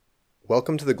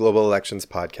Welcome to the Global Elections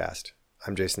Podcast.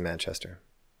 I'm Jason Manchester.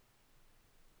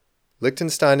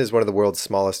 Liechtenstein is one of the world's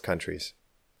smallest countries.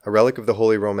 A relic of the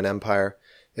Holy Roman Empire,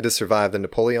 it has survived the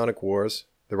Napoleonic Wars,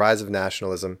 the rise of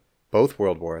nationalism, both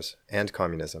world wars, and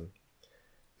communism.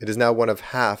 It is now one of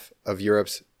half of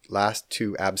Europe's last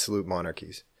two absolute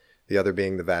monarchies, the other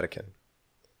being the Vatican.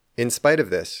 In spite of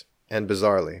this, and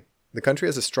bizarrely, the country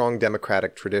has a strong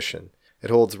democratic tradition.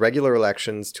 It holds regular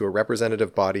elections to a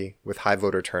representative body with high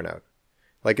voter turnout.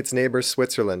 Like its neighbor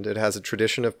Switzerland, it has a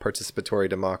tradition of participatory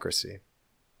democracy.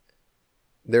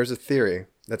 There's a theory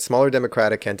that smaller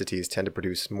democratic entities tend to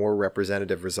produce more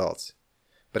representative results.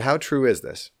 But how true is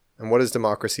this? And what does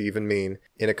democracy even mean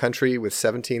in a country with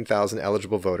 17,000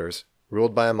 eligible voters,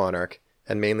 ruled by a monarch,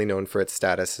 and mainly known for its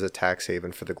status as a tax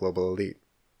haven for the global elite?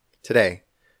 Today,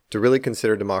 to really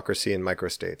consider democracy in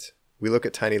microstates, we look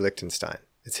at tiny Liechtenstein,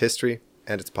 its history,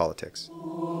 and its politics.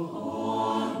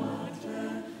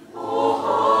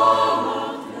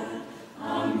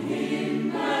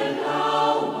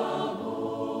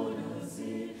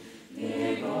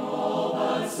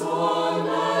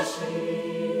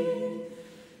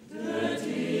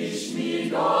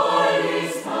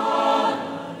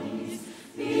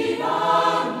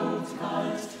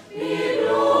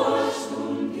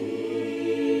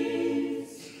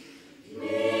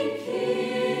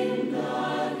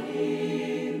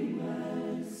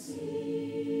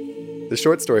 The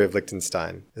short story of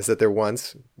Liechtenstein is that there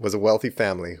once was a wealthy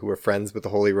family who were friends with the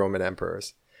Holy Roman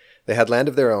emperors. They had land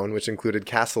of their own, which included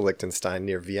Castle Liechtenstein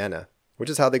near Vienna, which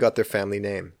is how they got their family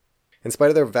name. In spite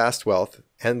of their vast wealth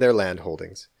and their land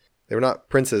holdings, they were not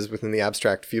princes within the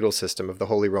abstract feudal system of the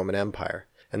Holy Roman Empire,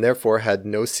 and therefore had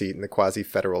no seat in the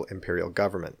quasi-federal imperial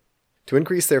government. To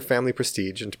increase their family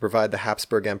prestige and to provide the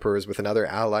Habsburg emperors with another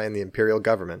ally in the imperial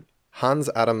government, Hans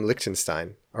Adam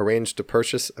Liechtenstein arranged a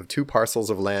purchase of 2 parcels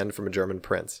of land from a German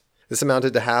prince. This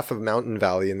amounted to half of Mountain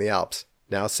Valley in the Alps,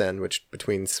 now sandwiched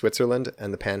between Switzerland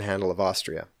and the Panhandle of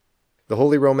Austria. The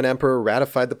Holy Roman Emperor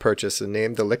ratified the purchase and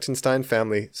named the Liechtenstein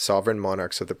family sovereign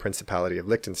monarchs of the Principality of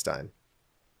Liechtenstein.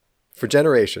 For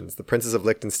generations, the princes of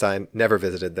Liechtenstein never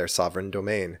visited their sovereign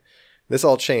domain. This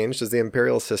all changed as the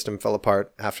imperial system fell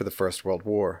apart after the First World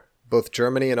War. Both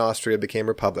Germany and Austria became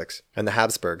republics, and the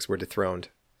Habsburgs were dethroned.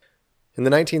 In the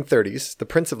 1930s, the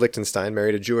Prince of Liechtenstein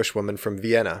married a Jewish woman from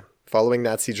Vienna. Following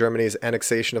Nazi Germany's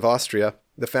annexation of Austria,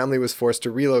 the family was forced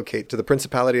to relocate to the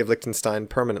Principality of Liechtenstein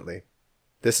permanently.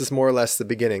 This is more or less the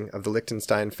beginning of the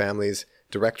Liechtenstein family's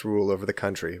direct rule over the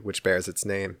country, which bears its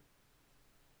name.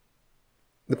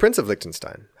 The Prince of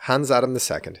Liechtenstein, Hans Adam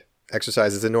II,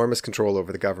 exercises enormous control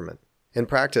over the government. In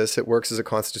practice, it works as a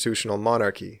constitutional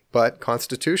monarchy, but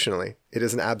constitutionally, it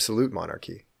is an absolute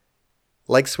monarchy.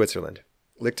 Like Switzerland,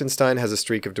 Liechtenstein has a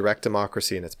streak of direct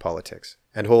democracy in its politics,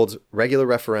 and holds regular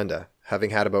referenda, having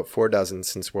had about 4 dozen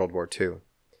since World War II.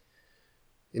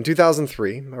 In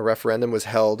 2003, a referendum was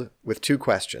held with 2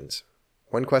 questions.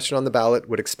 One question on the ballot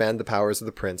would expand the powers of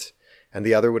the prince, and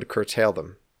the other would curtail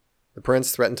them. The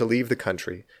prince threatened to leave the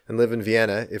country and live in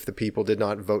Vienna if the people did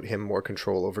not vote him more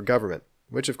control over government,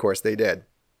 which of course they did.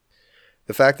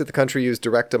 The fact that the country used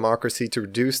direct democracy to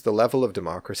reduce the level of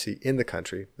democracy in the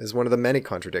country is one of the many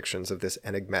contradictions of this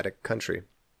enigmatic country.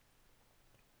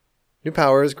 New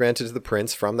powers granted to the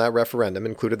prince from that referendum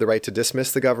included the right to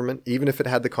dismiss the government even if it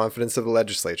had the confidence of the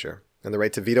legislature, and the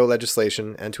right to veto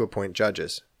legislation and to appoint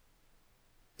judges.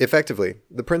 Effectively,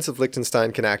 the Prince of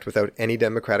Liechtenstein can act without any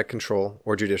democratic control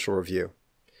or judicial review.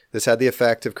 This had the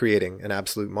effect of creating an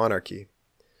absolute monarchy.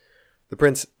 The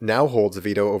prince now holds a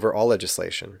veto over all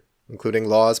legislation, including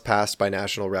laws passed by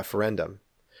national referendum.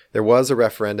 There was a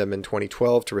referendum in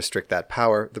 2012 to restrict that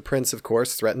power. The prince, of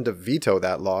course, threatened to veto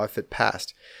that law if it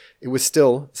passed. It was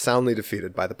still soundly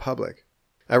defeated by the public.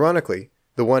 Ironically,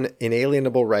 the one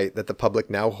inalienable right that the public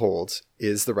now holds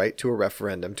is the right to a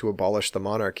referendum to abolish the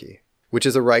monarchy, which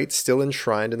is a right still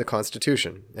enshrined in the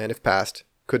Constitution, and if passed,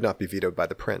 could not be vetoed by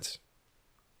the prince.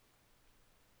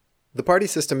 The party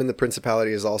system in the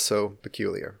Principality is also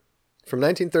peculiar. From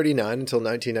 1939 until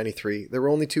 1993, there were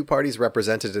only 2 parties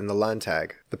represented in the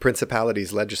Landtag, the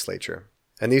Principality's legislature,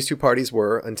 and these 2 parties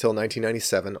were, until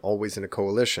 1997, always in a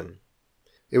coalition.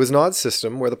 It was an odd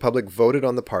system where the public voted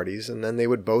on the parties, and then they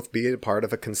would both be a part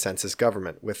of a consensus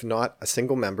government, with not a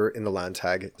single member in the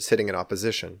Landtag sitting in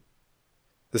opposition.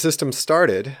 The system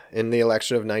started in the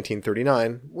election of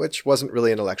 1939, which wasn't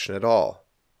really an election at all.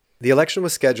 The election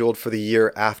was scheduled for the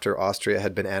year after Austria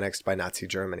had been annexed by Nazi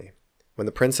Germany, when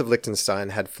the Prince of Liechtenstein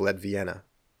had fled Vienna.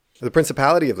 The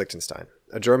Principality of Liechtenstein,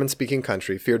 a German-speaking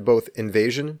country, feared both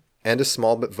invasion and a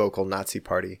small but vocal Nazi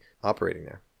party operating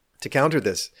there. To counter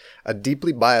this, a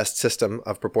deeply biased system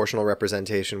of proportional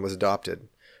representation was adopted,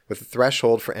 with a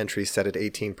threshold for entry set at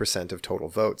 18% of total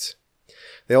votes.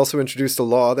 They also introduced a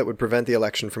law that would prevent the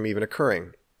election from even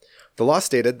occurring. The law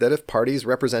stated that if parties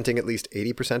representing at least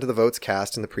 80% of the votes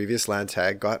cast in the previous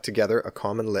Landtag got together a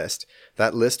common list,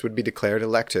 that list would be declared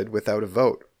elected without a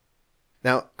vote.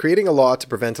 Now, creating a law to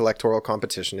prevent electoral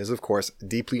competition is, of course,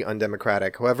 deeply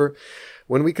undemocratic. However,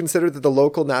 when we consider that the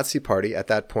local Nazi party at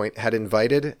that point had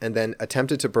invited and then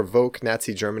attempted to provoke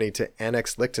Nazi Germany to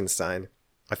annex Liechtenstein,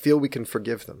 I feel we can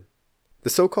forgive them. The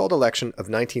so-called election of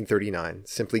 1939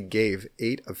 simply gave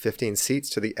 8 of 15 seats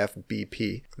to the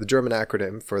FBP, the German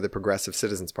acronym for the Progressive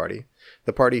Citizens Party,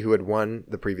 the party who had won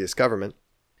the previous government.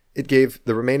 It gave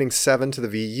the remaining 7 to the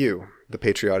VU, the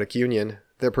Patriotic Union,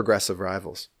 their progressive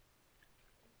rivals.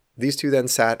 These two then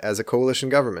sat as a coalition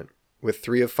government, with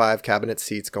 3 of 5 cabinet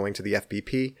seats going to the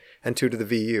FBP and 2 to the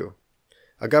VU,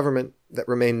 a government that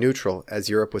remained neutral as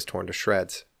Europe was torn to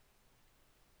shreds.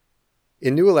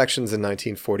 In new elections in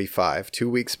 1945, 2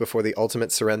 weeks before the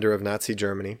ultimate surrender of Nazi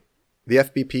Germany, the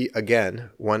FBP again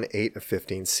won 8 of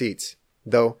 15 seats,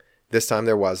 though this time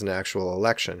there was an actual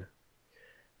election.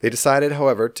 They decided,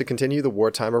 however, to continue the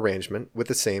wartime arrangement with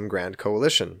the same grand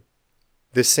coalition.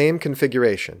 This same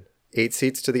configuration, 8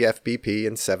 seats to the FBP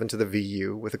and 7 to the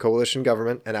VU, with a coalition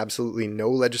government and absolutely no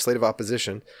legislative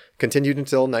opposition, continued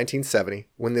until 1970,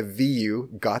 when the VU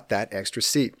got that extra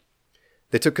seat.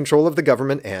 They took control of the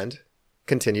government and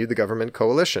continued the government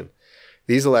coalition.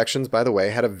 These elections, by the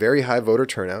way, had a very high voter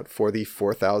turnout for the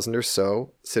 4,000 or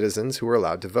so citizens who were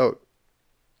allowed to vote.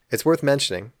 It's worth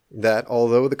mentioning that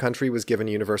although the country was given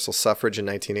universal suffrage in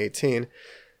 1918,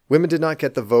 women did not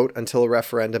get the vote until a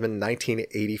referendum in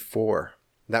 1984.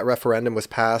 That referendum was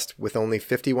passed with only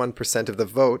 51% of the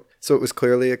vote, so it was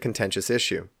clearly a contentious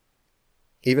issue.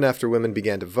 Even after women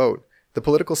began to vote, the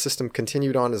political system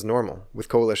continued on as normal, with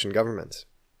coalition governments.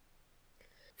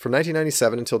 From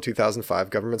 1997 until 2005,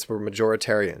 governments were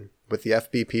majoritarian, with the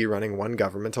FBP running one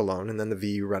government alone and then the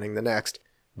VU running the next.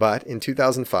 But in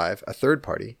 2005, a third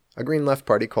party, a Green Left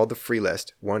party called the Free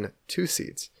List, won 2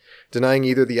 seats, denying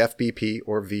either the FBP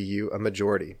or VU a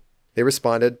majority. They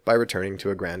responded by returning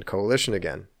to a grand coalition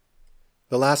again.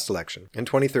 The last election, in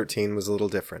 2013, was a little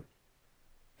different.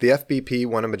 The FBP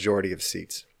won a majority of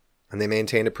seats, and they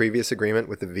maintained a previous agreement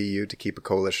with the VU to keep a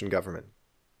coalition government.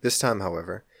 This time,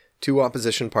 however, 2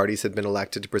 opposition parties had been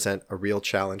elected to present a real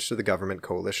challenge to the government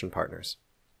coalition partners.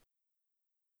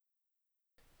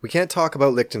 We can't talk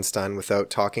about Liechtenstein without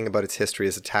talking about its history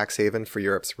as a tax haven for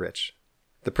Europe's rich.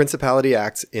 The Principality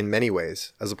acts in many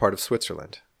ways as a part of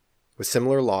Switzerland, with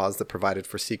similar laws that provided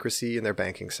for secrecy in their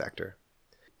banking sector.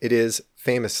 It is,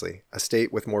 famously, a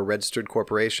state with more registered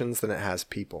corporations than it has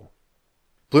people.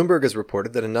 Bloomberg has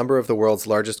reported that a number of the world's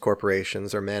largest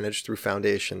corporations are managed through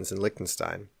foundations in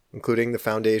Liechtenstein, including the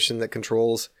foundation that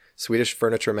controls Swedish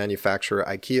furniture manufacturer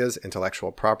IKEA's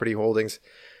intellectual property holdings,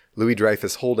 Louis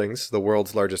Dreyfus Holdings, the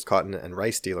world's largest cotton and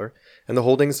rice dealer, and the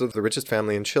holdings of the richest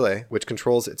family in Chile, which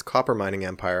controls its copper mining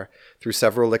empire through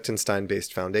several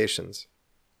Liechtenstein-based foundations.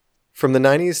 From the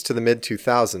 90s to the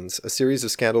mid-2000s, a series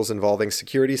of scandals involving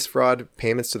securities fraud,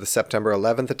 payments to the September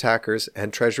 11th attackers,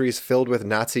 and treasuries filled with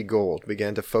Nazi gold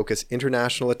began to focus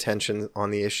international attention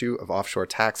on the issue of offshore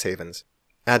tax havens.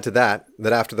 Add to that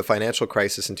after the financial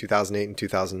crisis in 2008 and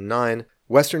 2009,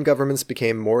 Western governments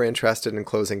became more interested in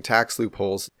closing tax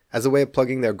loopholes as a way of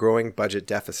plugging their growing budget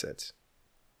deficits.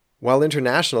 While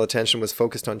international attention was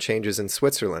focused on changes in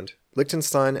Switzerland,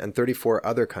 Liechtenstein and 34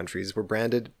 other countries were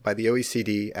branded by the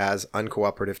OECD as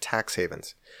uncooperative tax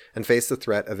havens and faced the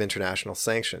threat of international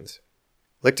sanctions.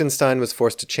 Liechtenstein was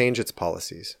forced to change its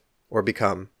policies, or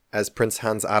become, as Prince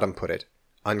Hans Adam put it,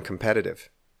 uncompetitive.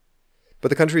 But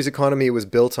the country's economy was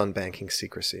built on banking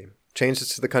secrecy.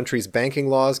 Changes to the country's banking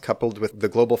laws, coupled with the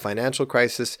global financial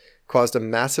crisis, caused a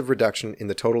massive reduction in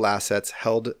the total assets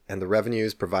held and the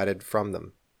revenues provided from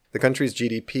them. The country's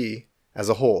GDP, as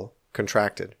a whole,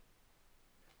 contracted.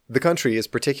 The country is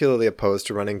particularly opposed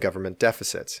to running government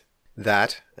deficits.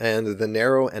 That, and the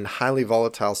narrow and highly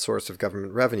volatile source of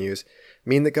government revenues,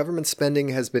 mean that government spending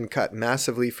has been cut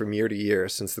massively from year to year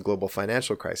since the global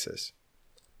financial crisis.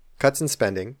 Cuts in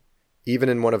spending, even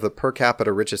in one of the per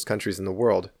capita richest countries in the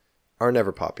world, are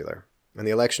never popular, and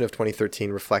the election of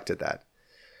 2013 reflected that.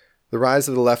 The rise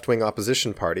of the left-wing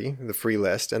opposition party, the Free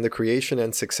List, and the creation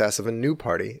and success of a new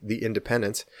party, the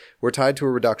Independents, were tied to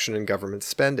a reduction in government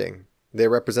spending. They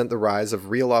represent the rise of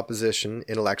real opposition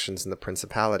in elections in the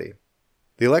Principality.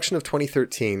 The election of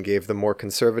 2013 gave the more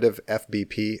conservative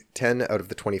FBP 10 out of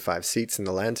the 25 seats in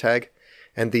the Landtag,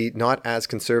 and the not as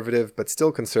conservative but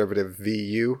still conservative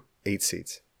VU 8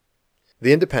 seats.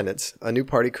 The Independents, a new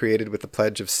party created with the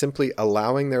pledge of simply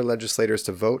allowing their legislators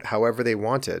to vote however they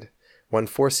wanted, won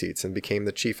 4 seats and became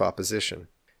the chief opposition.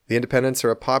 The Independents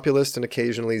are a populist and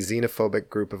occasionally xenophobic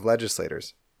group of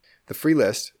legislators. The Free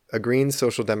List, a green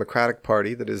social democratic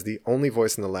party that is the only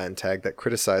voice in the Landtag that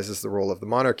criticizes the role of the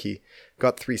monarchy,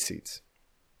 got 3 seats.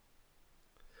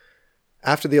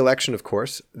 After the election, of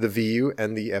course, the VU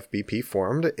and the FBP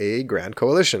formed a grand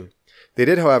coalition. They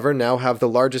did, however, now have the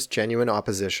largest genuine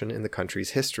opposition in the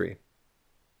country's history.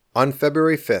 On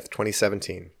February 5th,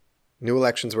 2017, new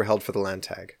elections were held for the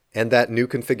Landtag, and that new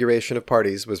configuration of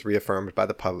parties was reaffirmed by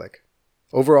the public.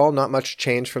 Overall, not much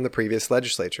change from the previous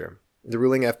legislature. The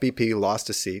ruling FBP lost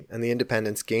a seat, and the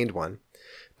Independents gained one.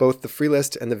 Both the Free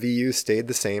List and the VU stayed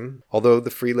the same, although the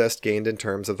Free List gained in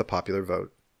terms of the popular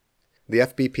vote. The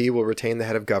FBP will retain the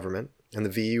head of government, and the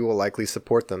VU will likely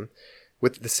support them,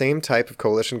 with the same type of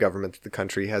coalition government that the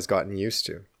country has gotten used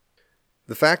to.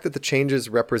 The fact that the changes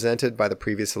represented by the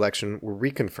previous election were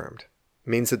reconfirmed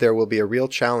means that there will be a real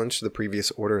challenge to the previous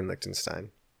order in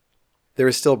Liechtenstein. There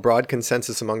is still broad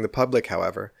consensus among the public,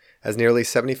 however, as nearly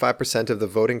 75% of the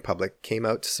voting public came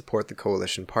out to support the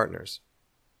coalition partners.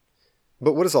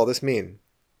 But what does all this mean?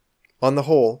 On the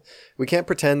whole, we can't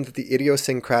pretend that the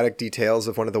idiosyncratic details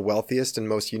of one of the wealthiest and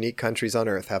most unique countries on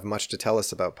earth have much to tell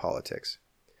us about politics.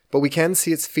 But we can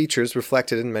see its features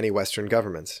reflected in many Western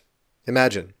governments.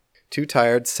 Imagine 2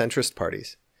 tired centrist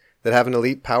parties that have an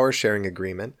elite power-sharing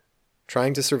agreement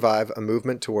trying to survive a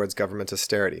movement towards government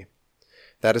austerity.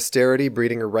 That austerity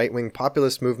breeding a right-wing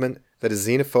populist movement that is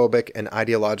xenophobic and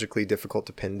ideologically difficult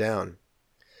to pin down.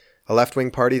 A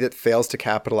left-wing party that fails to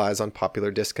capitalize on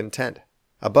popular discontent.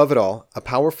 Above it all, a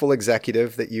powerful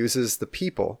executive that uses the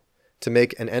people to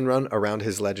make an end run around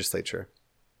his legislature.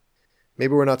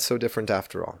 Maybe we're not so different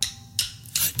after all.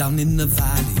 Down in the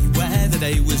valley where the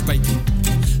day was breaking,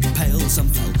 the pale sun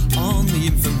fell on the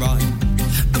infant Rhine,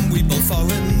 and we both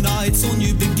foreign nights saw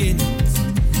new beginnings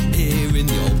here in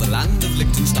the old land of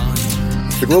Liechtenstein.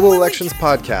 The Global Elections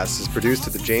Podcast is produced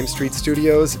at the James Street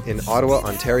Studios in Ottawa,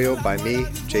 Ontario by me,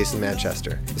 Jason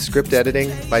Manchester. The script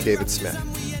editing by David Smith.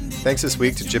 Thanks this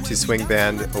week to gypsy swing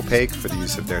band Opaque for the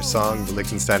use of their song, The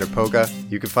Liechtensteiner Polka.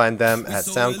 You can find them at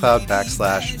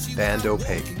SoundCloud/Band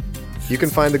Opaque. You can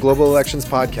find the Global Elections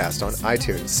Podcast on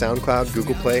iTunes, SoundCloud,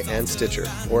 Google Play, and Stitcher,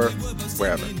 or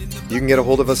wherever. You can get a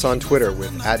hold of us on Twitter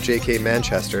with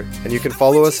 @JKManchester, and you can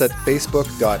follow us at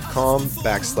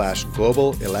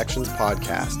facebook.com/Global Elections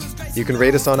Podcast. You can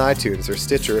rate us on iTunes or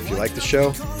Stitcher if you like the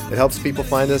show. It helps people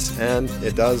find us, and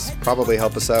it does probably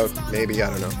help us out. Maybe, I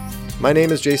don't know. My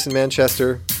name is Jason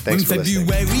Manchester. Thanks for listening.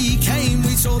 When February came,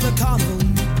 we saw the carnival,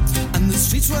 and the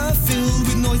streets were filled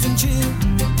with noise and cheer.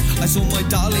 I saw my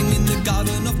darling in the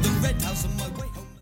garden of the Red House.